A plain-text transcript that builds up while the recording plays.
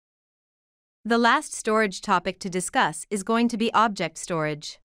The last storage topic to discuss is going to be object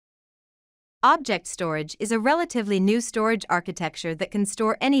storage. Object storage is a relatively new storage architecture that can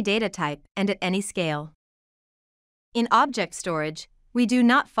store any data type and at any scale. In object storage, we do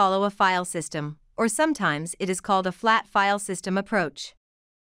not follow a file system, or sometimes it is called a flat file system approach.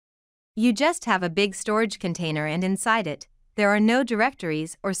 You just have a big storage container, and inside it, there are no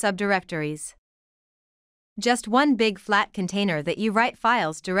directories or subdirectories. Just one big flat container that you write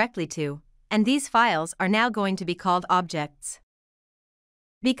files directly to, and these files are now going to be called objects.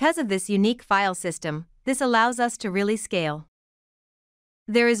 Because of this unique file system, this allows us to really scale.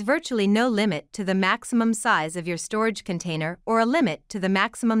 There is virtually no limit to the maximum size of your storage container or a limit to the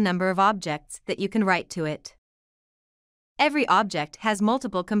maximum number of objects that you can write to it. Every object has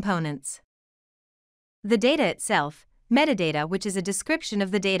multiple components. The data itself, metadata, which is a description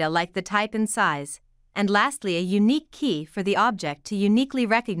of the data like the type and size, and lastly a unique key for the object to uniquely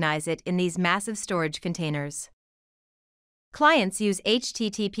recognize it in these massive storage containers. Clients use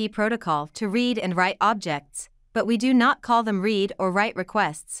HTTP protocol to read and write objects, but we do not call them read or write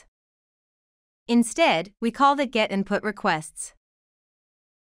requests. Instead, we call the get and put requests.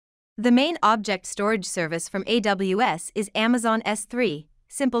 The main object storage service from AWS is Amazon S3,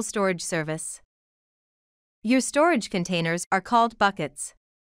 Simple Storage Service. Your storage containers are called buckets.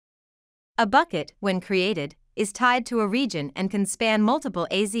 A bucket, when created, is tied to a region and can span multiple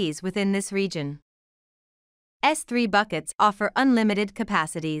AZs within this region. S3 buckets offer unlimited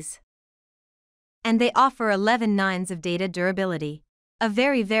capacities. And they offer 11 nines of data durability, a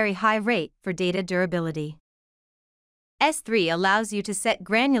very, very high rate for data durability. S3 allows you to set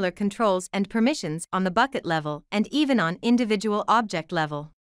granular controls and permissions on the bucket level and even on individual object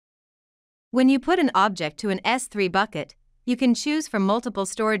level. When you put an object to an S3 bucket, you can choose from multiple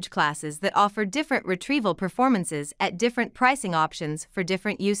storage classes that offer different retrieval performances at different pricing options for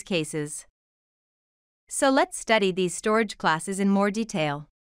different use cases. So let's study these storage classes in more detail.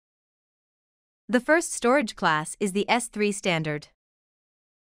 The first storage class is the S3 standard.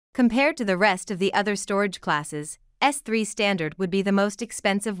 Compared to the rest of the other storage classes, S3 standard would be the most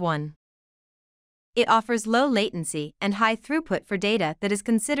expensive one. It offers low latency and high throughput for data that is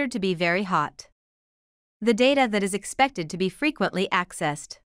considered to be very hot. The data that is expected to be frequently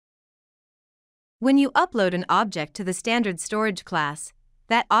accessed. When you upload an object to the standard storage class,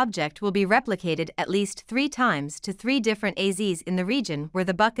 that object will be replicated at least 3 times to 3 different AZs in the region where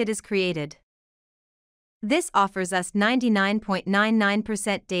the bucket is created. This offers us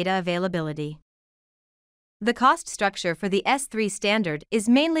 99.99% data availability. The cost structure for the S3 standard is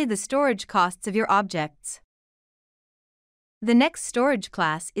mainly the storage costs of your objects. The next storage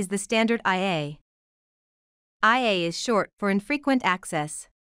class is the standard IA. IA is short for infrequent access.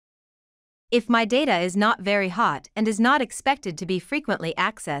 If my data is not very hot and is not expected to be frequently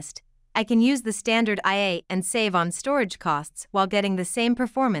accessed, I can use the standard IA and save on storage costs while getting the same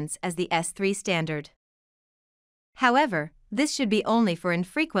performance as the S3 standard. However, this should be only for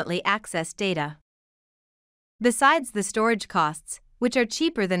infrequently accessed data. Besides the storage costs, which are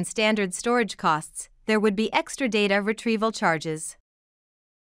cheaper than standard storage costs, there would be extra data retrieval charges.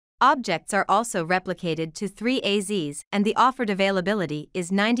 Objects are also replicated to 3 AZs and the offered availability is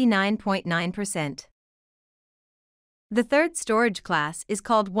 99.9%. The third storage class is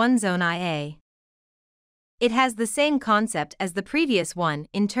called one-zone IA. It has the same concept as the previous one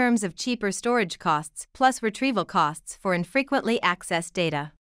in terms of cheaper storage costs plus retrieval costs for infrequently accessed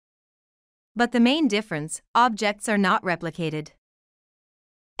data. But the main difference, objects are not replicated.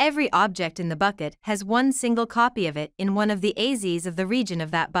 Every object in the bucket has one single copy of it in one of the AZs of the region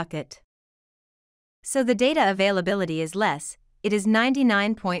of that bucket. So the data availability is less, it is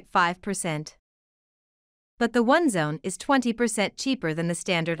 99.5%. But the one zone is 20% cheaper than the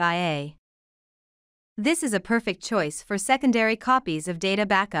standard IA. This is a perfect choice for secondary copies of data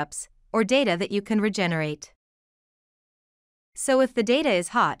backups, or data that you can regenerate. So if the data is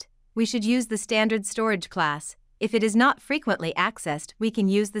hot, we should use the standard storage class. If it is not frequently accessed, we can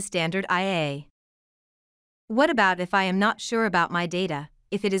use the standard IA. What about if I am not sure about my data,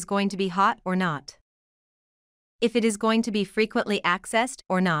 if it is going to be hot or not? If it is going to be frequently accessed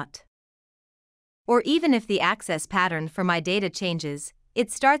or not? Or even if the access pattern for my data changes,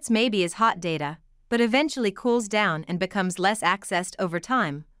 it starts maybe as hot data, but eventually cools down and becomes less accessed over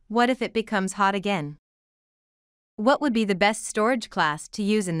time, what if it becomes hot again? What would be the best storage class to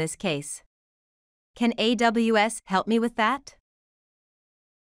use in this case? Can AWS help me with that?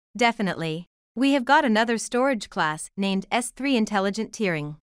 Definitely. We have got another storage class named S3 Intelligent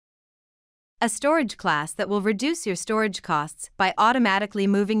Tiering. A storage class that will reduce your storage costs by automatically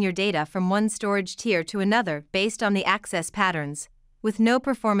moving your data from one storage tier to another based on the access patterns, with no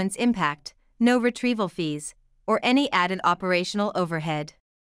performance impact, no retrieval fees, or any added operational overhead.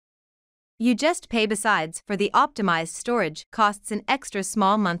 You just pay besides for the optimized storage costs an extra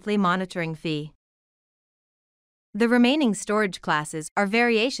small monthly monitoring fee. The remaining storage classes are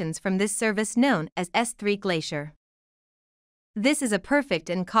variations from this service known as S3 Glacier. This is a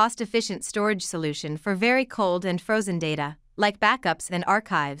perfect and cost-efficient storage solution for very cold and frozen data, like backups and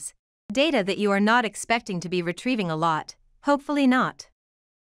archives, data that you are not expecting to be retrieving a lot, hopefully not.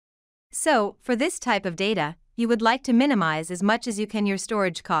 So, for this type of data, you would like to minimize as much as you can your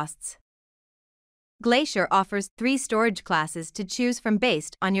storage costs. Glacier offers 3 storage classes to choose from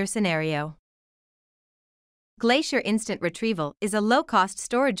based on your scenario. Glacier Instant Retrieval is a low-cost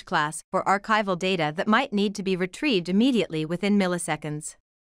storage class for archival data that might need to be retrieved immediately within milliseconds.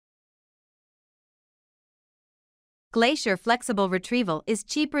 Glacier Flexible Retrieval is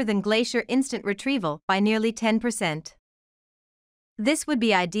cheaper than Glacier Instant Retrieval by nearly 10%. This would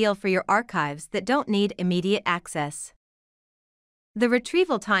be ideal for your archives that don't need immediate access. The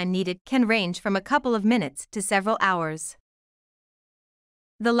retrieval time needed can range from a couple of minutes to several hours.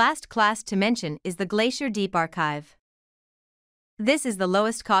 The last class to mention is the Glacier Deep Archive. This is the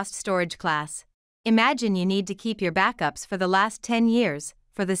lowest cost storage class. Imagine you need to keep your backups for the last 10 years,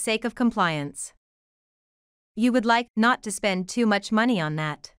 for the sake of compliance. You would like not to spend too much money on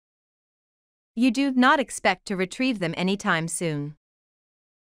that. You do not expect to retrieve them anytime soon.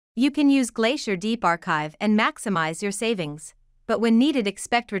 You can use Glacier Deep Archive and maximize your savings, but when needed,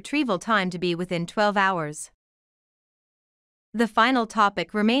 expect retrieval time to be within 12 hours. The final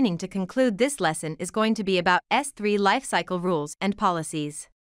topic remaining to conclude this lesson is going to be about S3 lifecycle rules and policies.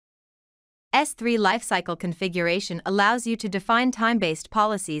 S3 lifecycle configuration allows you to define time-based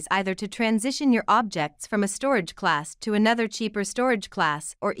policies either to transition your objects from a storage class to another cheaper storage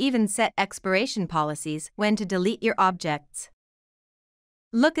class or even set expiration policies when to delete your objects.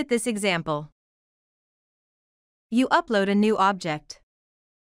 Look at this example. You upload a new object.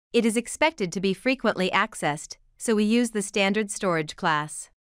 It is expected to be frequently accessed, so we use the standard storage class.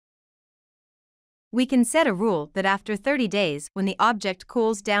 We can set a rule that after 30 days, when the object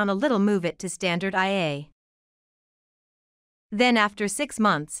cools down a little, move it to standard IA. Then after 6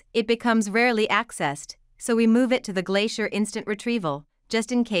 months, it becomes rarely accessed, so we move it to the Glacier Instant Retrieval,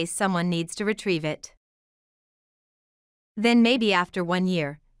 just in case someone needs to retrieve it. Then maybe after 1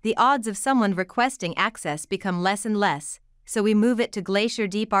 year, the odds of someone requesting access become less and less, so we move it to Glacier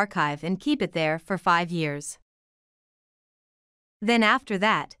Deep Archive and keep it there for 5 years. Then after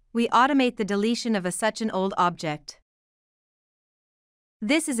that, we automate the deletion of such an old object.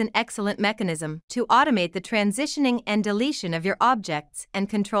 This is an excellent mechanism to automate the transitioning and deletion of your objects and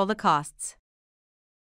control the costs.